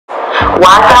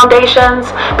Why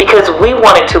foundations? Because we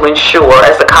wanted to ensure,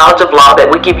 as the College of Law, that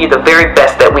we give you the very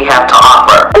best that we have to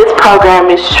offer. This program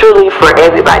is truly for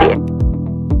everybody.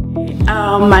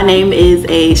 My name is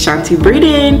Shanti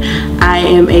Breeden. I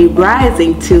am a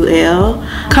rising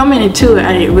 2L. Coming into it,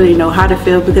 I didn't really know how to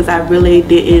feel because I really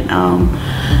didn't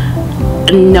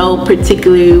know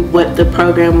particularly what the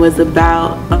program was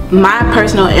about. My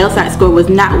personal LSAT score was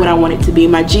not what I wanted to be.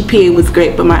 My GPA was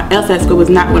great, but my LSAT score was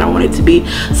not what I wanted to be.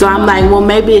 So I'm like, well,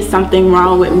 maybe it's something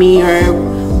wrong with me,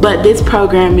 but this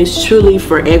program is truly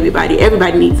for everybody.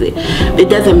 Everybody needs it. It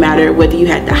doesn't matter whether you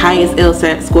had the highest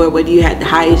LSAT score, whether you had the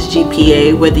highest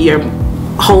GPA, whether your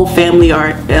whole family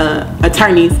are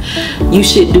attorneys, you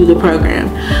should do the program.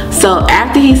 So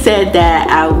after he said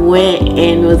that, I went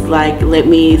and was like, let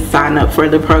me sign up for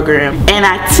the program. And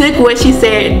I took what she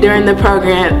said during the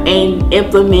program and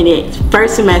implemented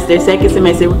first semester, second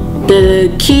semester.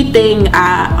 The key thing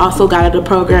I also got out of the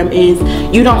program is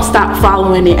you don't stop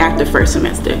following it after first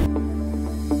semester.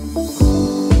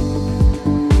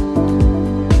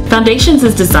 Foundations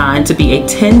is designed to be a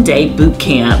 10-day boot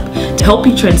camp to help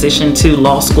you transition to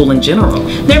law school in general.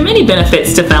 There are many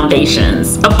benefits to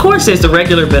Foundations. Of course, there's the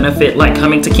regular benefit like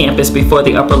coming to campus before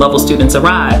the upper level students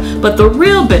arrive, but the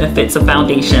real benefits of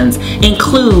Foundations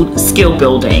include skill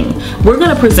building. We're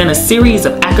going to present a series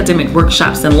of academic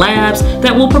workshops and labs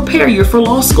that will prepare you for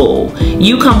law school.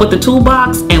 You come with the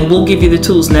toolbox and we'll give you the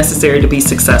tools necessary to be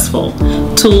successful.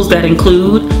 Tools that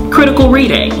include critical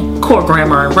reading, core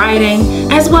grammar and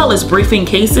writing, as well as briefing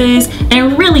cases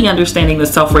and really understanding the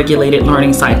self-regulated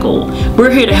learning cycle.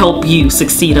 We're here to help you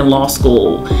succeed in law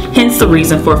school, hence the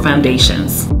reason for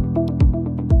Foundations.